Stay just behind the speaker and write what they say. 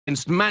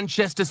against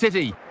Manchester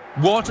City.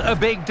 What a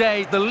big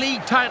day. The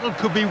league title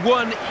could be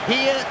won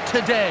here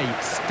today.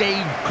 Stay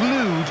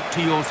glued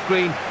to your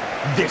screen.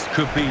 This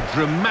could be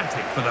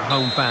dramatic for the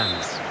home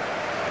fans.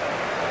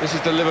 This is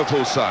the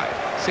Liverpool side.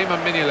 Simon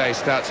Mignolet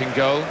starts in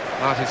goal.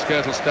 Martin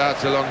Skrtel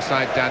starts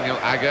alongside Daniel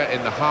Agger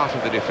in the heart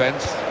of the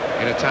defence.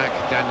 In attack,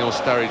 Daniel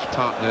Sturridge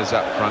partners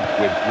up front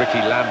with Ricky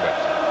Lambert.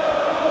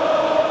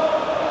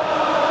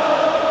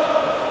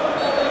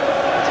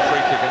 It's a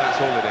free kick and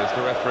that's all it is.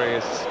 The referee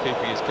is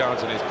keeping his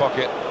cards in his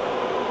pocket.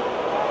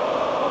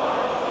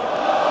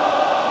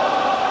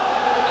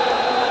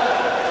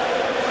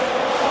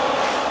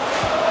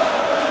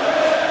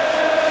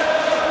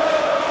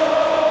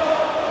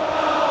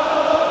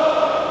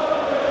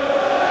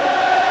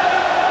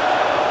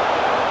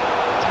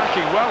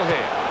 Well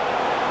here,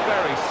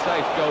 very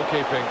safe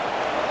goalkeeping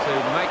to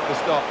make the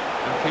stop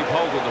and keep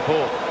hold of the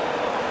ball.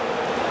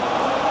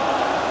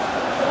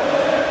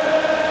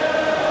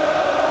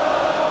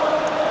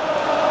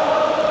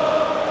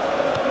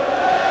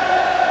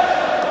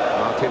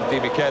 Martin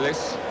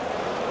Demichelis.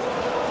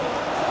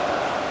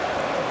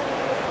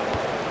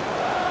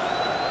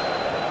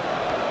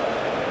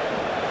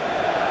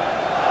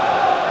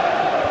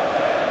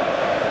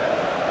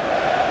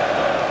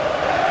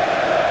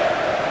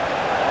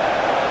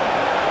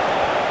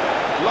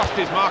 Lost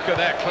his marker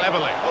there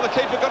cleverly. Well, the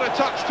keeper got a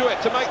touch to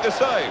it to make the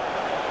save.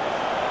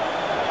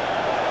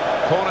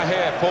 Corner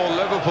here for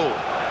Liverpool.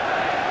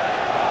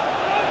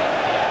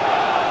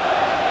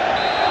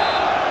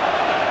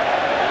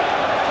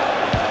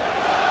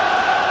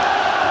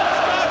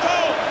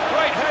 Skrtel!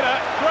 Great header,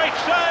 great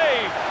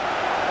save!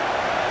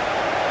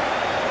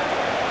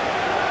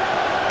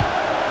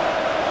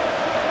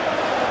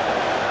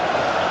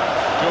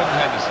 Jordan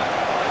Henderson.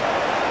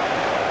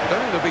 I don't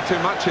think there'll be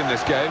too much in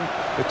this game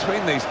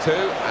between these two,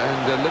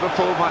 and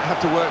Liverpool might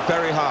have to work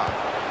very hard.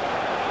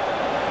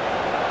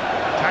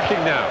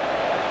 Attacking now.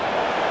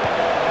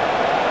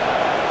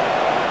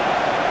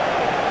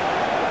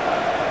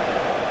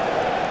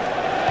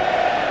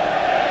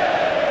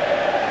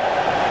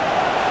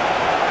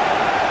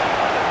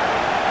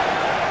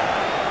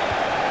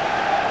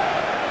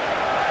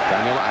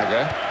 Daniel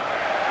Agger.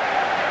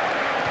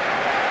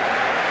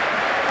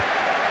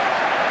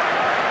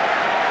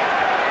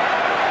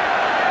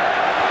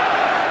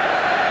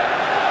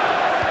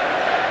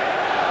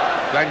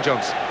 Glenn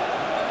Johnson.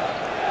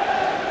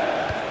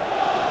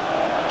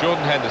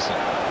 Jordan Henderson.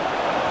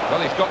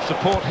 Well, he's got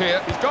support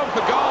here. He's gone for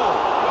goal.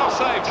 Well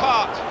saved,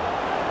 Hart.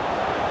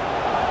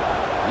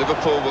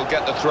 Liverpool will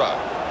get the throw.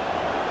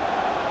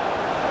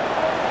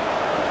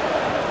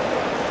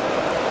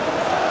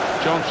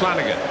 John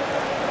Flanagan.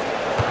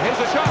 Here's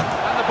a shot,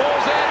 and the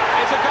ball's in.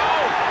 It's a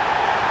goal.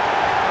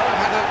 Well,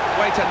 they've had to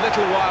wait a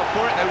little while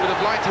for it. They would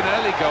have liked an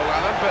early goal,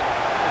 Alan, but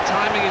the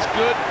timing is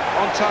good,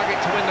 on target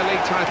to win the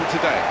league title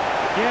today.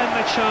 Yeah, and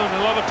they've shown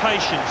a lot of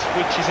patience,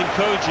 which is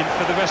encouraging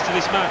for the rest of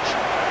this match.